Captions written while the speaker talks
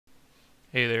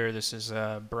Hey there, this is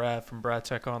Brad from Brad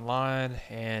Tech Online,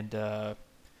 and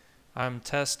I'm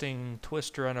testing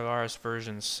Twister Antivirus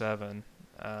version 7.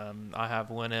 I have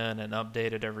went in and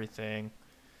updated everything.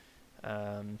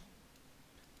 Um,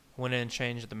 Went in and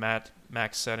changed the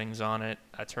max settings on it.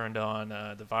 I turned on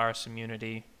the virus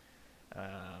immunity,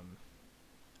 um,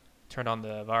 turned on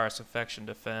the virus infection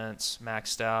defense,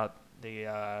 maxed out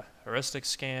the heuristic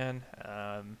scan.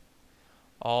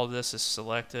 All of this is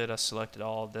selected. I selected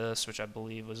all of this, which I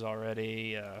believe was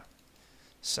already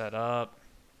set up,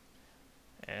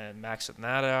 and maxing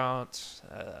that out.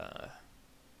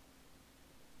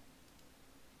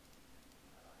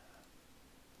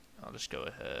 I'll just go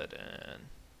ahead and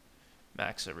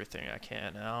max everything I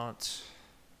can out.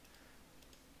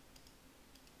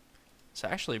 It's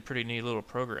actually a pretty neat little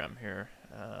program here.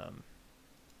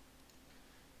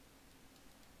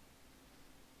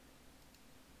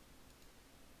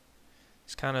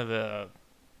 It's kind of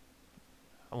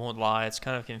I won't lie, it's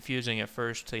kind of confusing at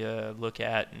first to look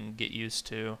at and get used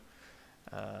to,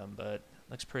 but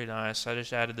looks pretty nice. I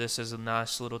just added this as a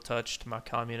nice little touch to my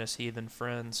communist heathen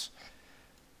friends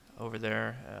over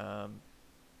there.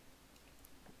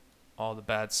 All the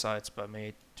bad sites by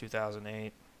May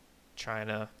 2008.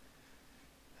 China.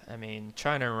 I mean,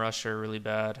 China and Russia are really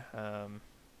bad. I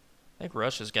think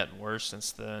Russia's gotten worse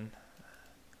since then.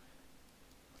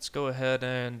 Let's go ahead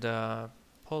and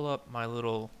pull up my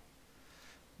little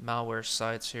malware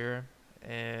sites here,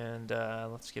 and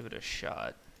let's give it a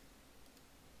shot.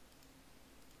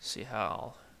 See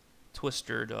how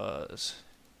Twister does.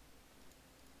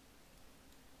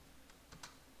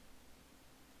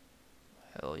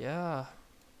 Hell yeah.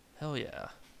 Hell yeah.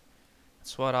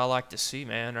 That's what I like to see,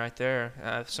 man, right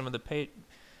there. Some of the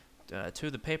two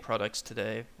of the pay products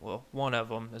today. Well, one of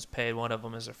them is paid, one of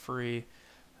them is a free.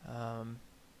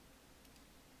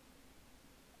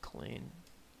 Clean.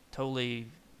 Totally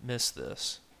missed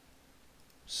this.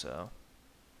 So,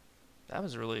 that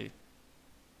was really...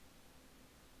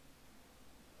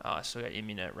 Oh, I still got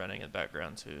Immunet running in the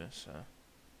background too, so...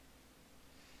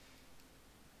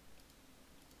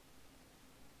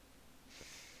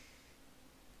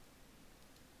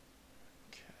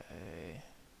 Okay.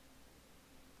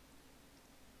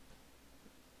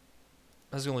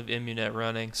 I was going to leave Immunet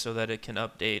running so that it can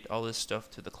update all this stuff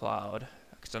to the cloud,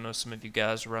 because I know some of you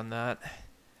guys run that.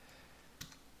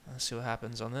 Let's see what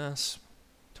happens on this.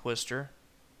 Twister.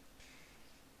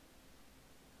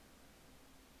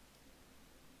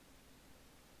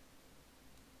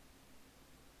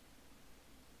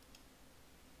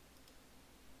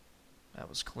 That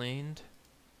was cleaned.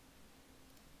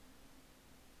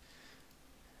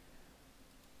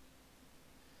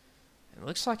 It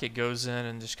looks like it goes in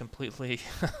and just completely...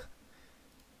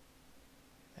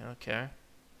 Okay.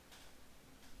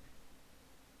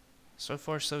 So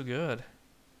far, so good.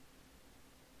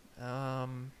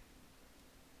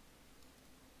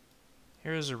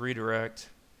 Here's a redirect.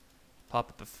 Pop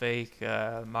up a fake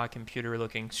my computer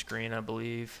looking screen, I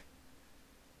believe.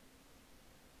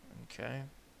 Okay.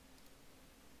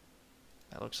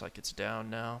 That looks like it's down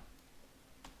now.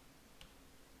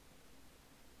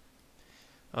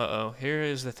 Uh-oh, here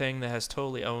is the thing that has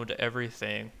totally owned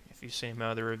everything. If you've seen my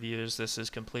other reviews, this is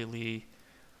completely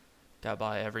got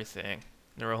by everything.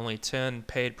 There are only 10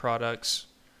 paid products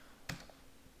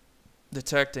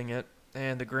detecting it,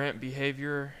 and the grant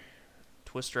behavior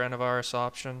Twister antivirus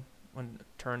option, when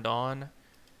turned on,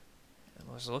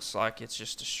 it looks like it's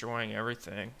just destroying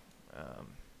everything.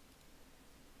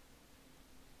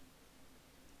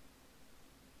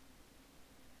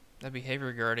 That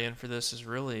behavior guardian for this is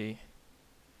really...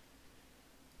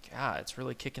 God, it's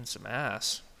really kicking some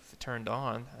ass if it turned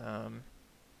on. Let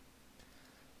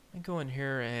me go in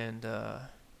here and I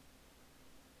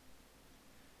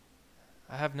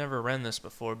have never ran this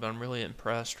before, but I'm really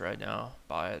impressed right now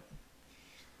by it.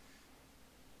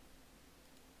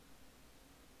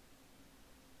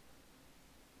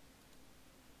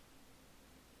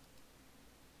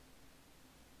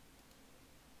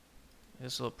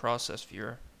 This little process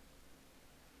viewer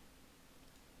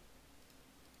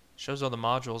shows all the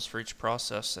modules for each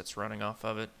process that's running off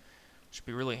of it. Should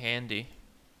be really handy.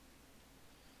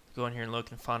 Go in here and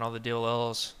look and find all the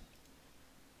DLLs.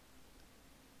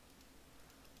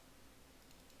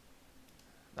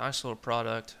 Nice little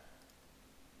product.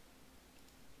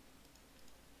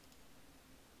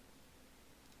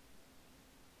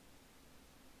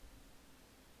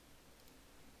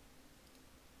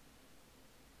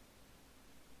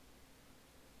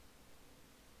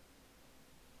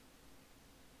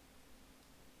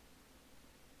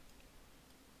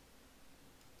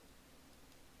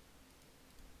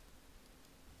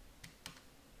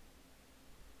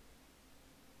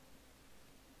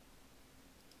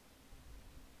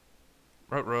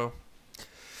 Ruh-roh.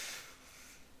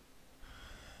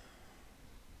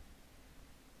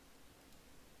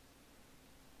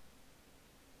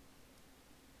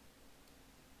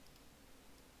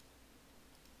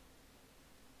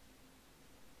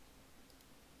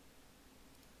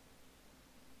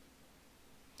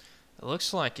 It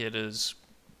looks like it is.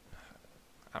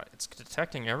 It's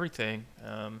detecting everything.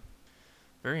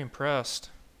 Very impressed.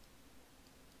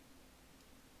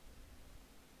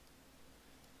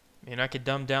 I mean, I could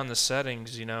dumb down the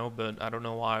settings, you know, but I don't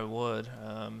know why I would.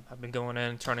 I've been going in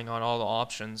and turning on all the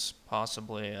options,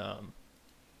 possibly, on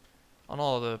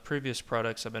all the previous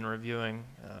products I've been reviewing.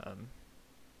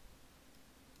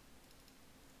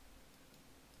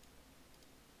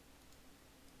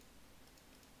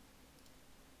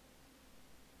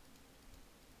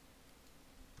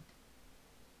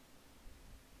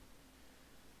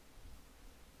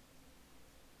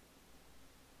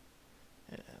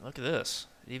 Yeah, look at this.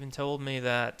 It even told me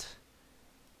that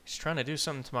he's trying to do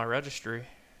something to my registry.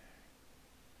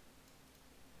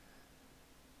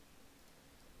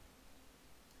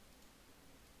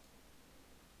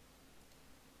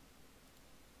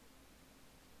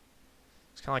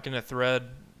 It's kind of like in the thread,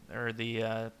 or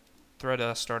the thread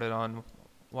I started on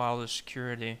wireless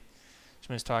security.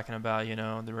 Somebody's talking about, you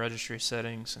know, the registry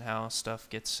settings and how stuff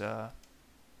gets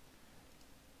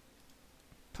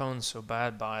pwned so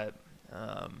bad by it.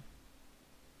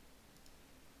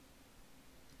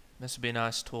 This would be a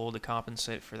nice tool to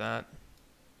compensate for that.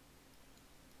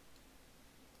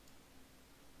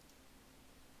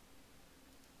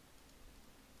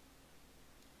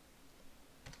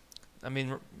 I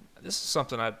mean, this is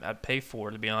something I'd pay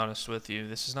for, to be honest with you.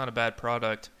 This is not a bad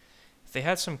product. If they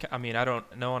had some, I mean, I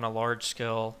don't know on a large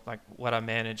scale, like what I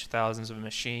manage thousands of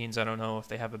machines, I don't know if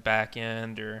they have a back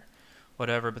end or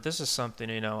whatever, but this is something,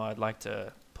 you know, I'd like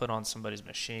to put on somebody's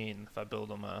machine if I build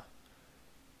them a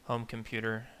home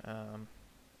computer.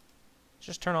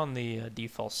 Just turn on the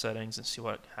default settings and see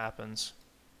what happens.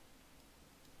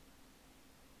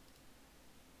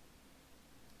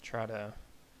 Trying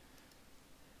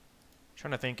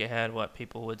to think ahead what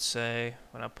people would say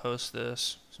when I post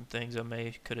this. Some things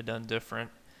I could have done different.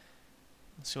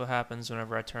 Let's see what happens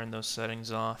whenever I turn those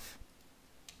settings off.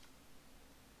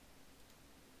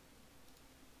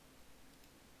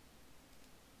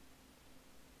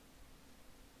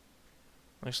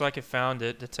 Looks like it found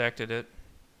it, detected it.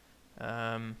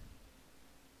 Go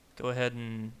ahead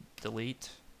and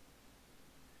delete.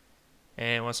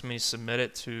 And it wants me to submit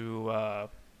it to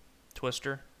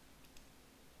Twister,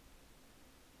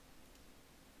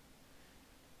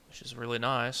 which is really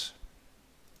nice.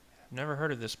 I've never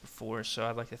heard of this before, so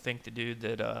I'd like to thank the dude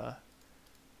that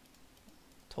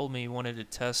told me he wanted to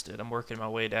test it. I'm working my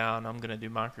way down. I'm going to do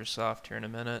Microsoft here in a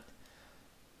minute.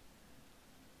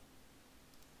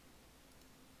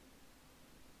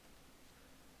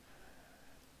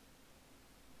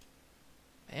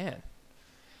 Man,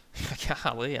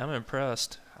 golly, I'm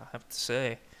impressed. I have to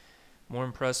say, more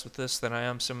impressed with this than I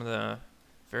am some of the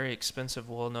very expensive,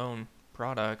 well-known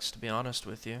products, to be honest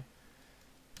with you.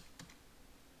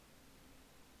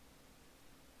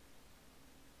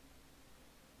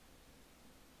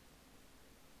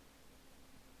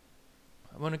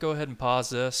 I'm going to go ahead and pause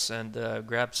this and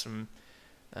grab some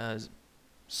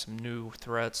new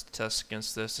threats to test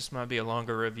against this. This might be a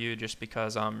longer review just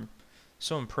because I'm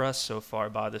so impressed so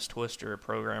far by this Twister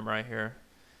program right here.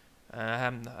 I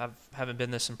haven't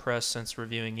been this impressed since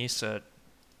reviewing ESET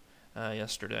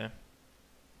yesterday.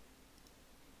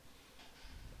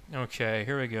 Okay,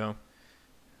 here we go.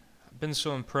 I've been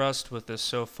so impressed with this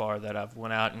so far that I've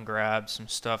went out and grabbed some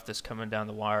stuff that's coming down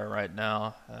the wire right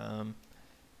now. And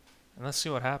let's see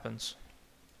what happens.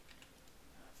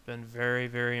 I've been very,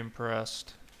 very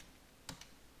impressed.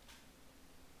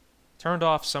 Turned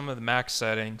off some of the max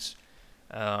settings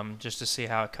just to see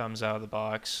how it comes out of the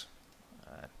box.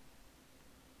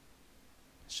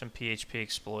 Some PHP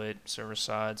exploit server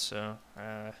side, so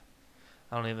I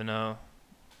don't even know.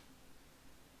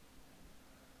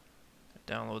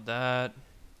 Download that.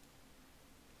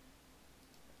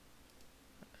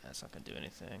 That's not going to do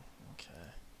anything. Okay.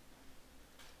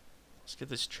 Let's get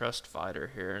this Trust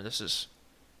Fighter here. This is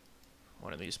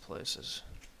one of these places.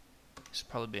 This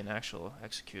will probably be an actual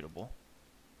executable.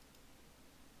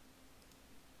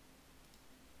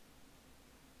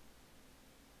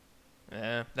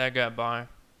 Yeah, that got by.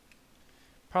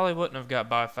 Probably wouldn't have got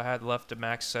by if I had left the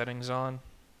max settings on.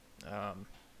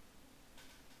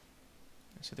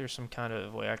 See, there's some kind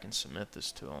of way I can submit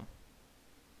this to them.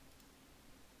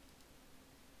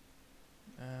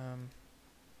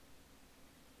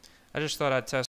 I just thought I'd test